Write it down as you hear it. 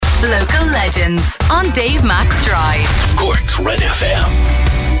Local Legends on Dave Max Drive. Cork's Red FM.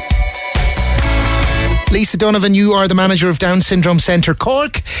 Lisa Donovan, you are the manager of Down Syndrome Centre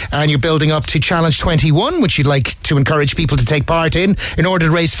Cork, and you're building up to Challenge 21, which you'd like to encourage people to take part in order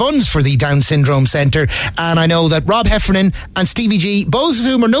to raise funds for the Down Syndrome Centre. And I know that Rob Heffernan and Stevie G, both of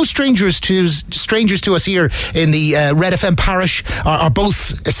whom are no strangers to us here in the Red FM parish, are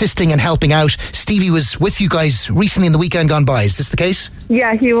both assisting and helping out. Stevie was with you guys recently in the weekend gone by. Is this the case?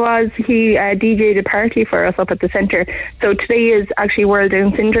 Yeah, he was. He DJ'd a party for us up at the centre. So today is actually World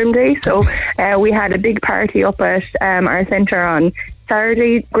Down Syndrome Day. So we had a big party up at our centre on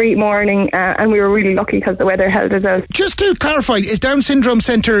Saturday, great morning, and we were really lucky because the weather held us out. Just to clarify, is Down Syndrome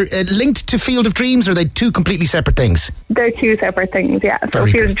Centre linked to Field of Dreams, or are they two completely separate things? They're two separate things, yeah.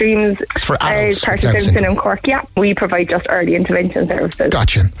 Very so Field good. of Dreams is for adults is part of Down Syndrome Cork, yeah. We provide just early intervention services.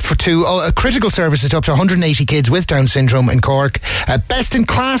 Gotcha. For critical services to up to 180 kids with Down Syndrome in Cork. Best in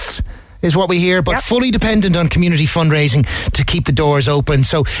class is what we hear, but fully dependent on community fundraising to keep the doors open.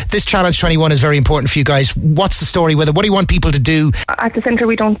 So this Challenge 21 is very important for you guys. What's the story with it? What do you want people to do? At the centre,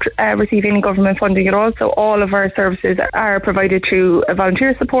 we don't receive any government funding at all, so all of our services are provided through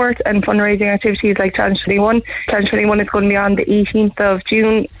volunteer support and fundraising activities like Challenge 21. Challenge 21 is going to be on the 18th of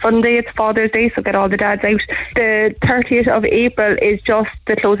June, Sunday. It's Father's Day, so get all the dads out. The 30th of April is just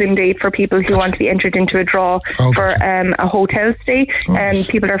the closing date for people who want to be entered into a draw for a hotel stay, and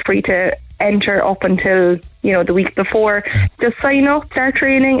people are free to enter up until the week before. Just sign up, start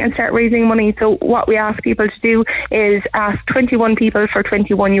training and start raising money. So what we ask people to do is ask 21 people for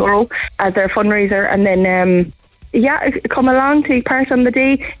 €21 as their fundraiser, and then come along, take part on the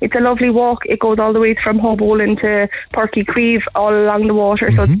day. It's a lovely walk. It goes all the way from Hobolen to Porky Creeve, all along the water.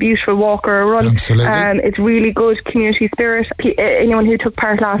 So it's a beautiful walk or a run. Absolutely. It's really good community spirit. Anyone who took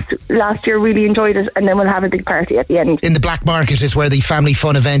part last year really enjoyed it, and then we'll have a big party at the end. In the Black Market is where the family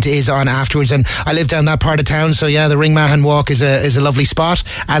fun event is on afterwards, and I live down that part of town, so yeah, the Ringmahan Walk is a lovely spot,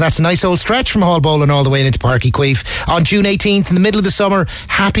 and that's a nice old stretch from Hobolen all the way into Porky Creeve on June 18th in the middle of the summer.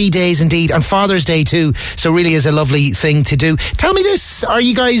 Happy days indeed, and Father's Day too, so really is a lovely thing to do. Tell me this, are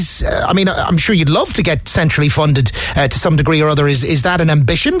you guys, I'm sure you'd love to get centrally funded to some degree or other. Is that an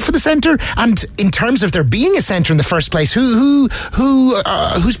ambition for the centre? And in terms of there being a centre in the first place,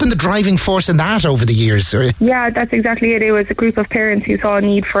 who's been the driving force in that over the years? Yeah, that's exactly it. It was a group of parents who saw a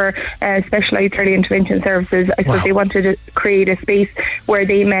need for specialised early intervention services. I suppose they wanted to create a space where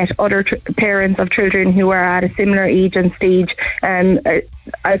they met other parents of children who are at a similar age and stage.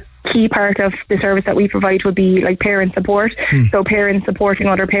 A key part of the service that we provide would be like parent support. So parents supporting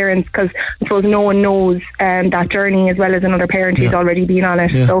other parents, because I suppose no one knows that journey as well as another parent who's already been on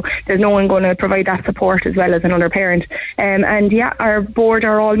it. So there's no one going to provide that support as well as another parent. Our board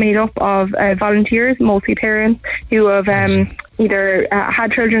are all made up of volunteers, mostly parents who have either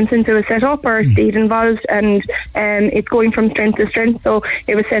had children since it was set up or stayed involved, and it's going from strength to strength. So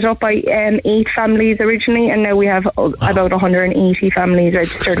it was set up by 8 families originally, and now we have about 180 families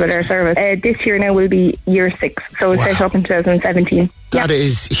registered with our service. This year now will be year 6, so it was set up in 2017. That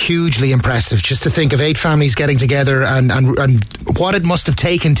is hugely impressive, just to think of 8 families getting together and what it must have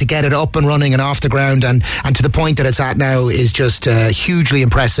taken to get it up and running and off the ground and to the point that it's at now is just hugely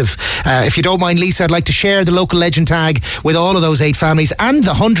impressive. If you don't mind, Lisa, I'd like to share the local legend tag with all of those 8 families and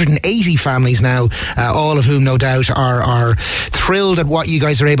the 180 families now, all of whom no doubt are thrilled at what you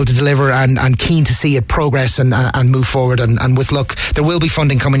guys are able to deliver and keen to see it progress and move forward, and with luck there will be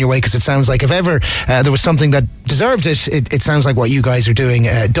funding coming your way, because it sounds like if ever there was something that deserved it sounds like what you guys are doing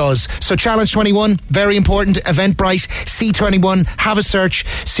does. So Challenge 21, very important. Eventbrite, C21, have a search,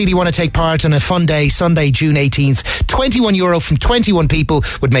 see do you want to take part in a fun day, Sunday, June 18th. €21 from 21 people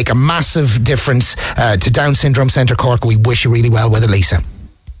would make a massive difference to Down Syndrome Centre Cork. We wish you really well with it, Lisa.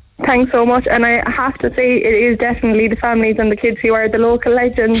 Thanks so much, and I have to say it is definitely the families and the kids who are the local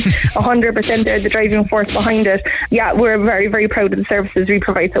legends. 100% they're the driving force behind it. Yeah, we're very, very proud of the services we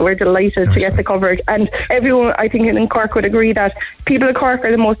provide, so we're delighted to get the coverage. And everyone, I think, in Cork would agree that people of Cork are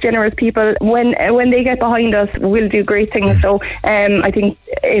the most generous people. When they get behind us, we'll do great things. So I think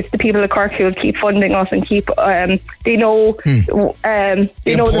it's the people of Cork who will keep funding us and keep they know the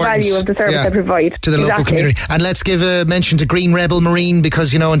value of the service they provide to the local community. And let's give a mention to Green Rebel Marine,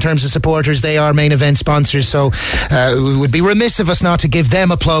 because in terms of supporters, they are main event sponsors, so it would be remiss of us not to give them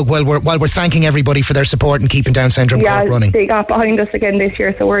a plug while we're thanking everybody for their support and keeping Down Syndrome Cork running. They got behind us again this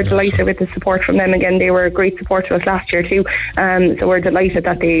year, so we're delighted with the support from them again. They were a great support to us last year too, so we're delighted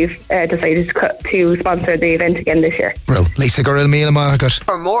that they've decided to sponsor the event again this year. Well, Lisa Gorilla Mila Margaret.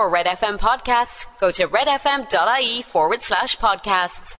 For more Red FM podcasts, go to redfm.ie/podcasts.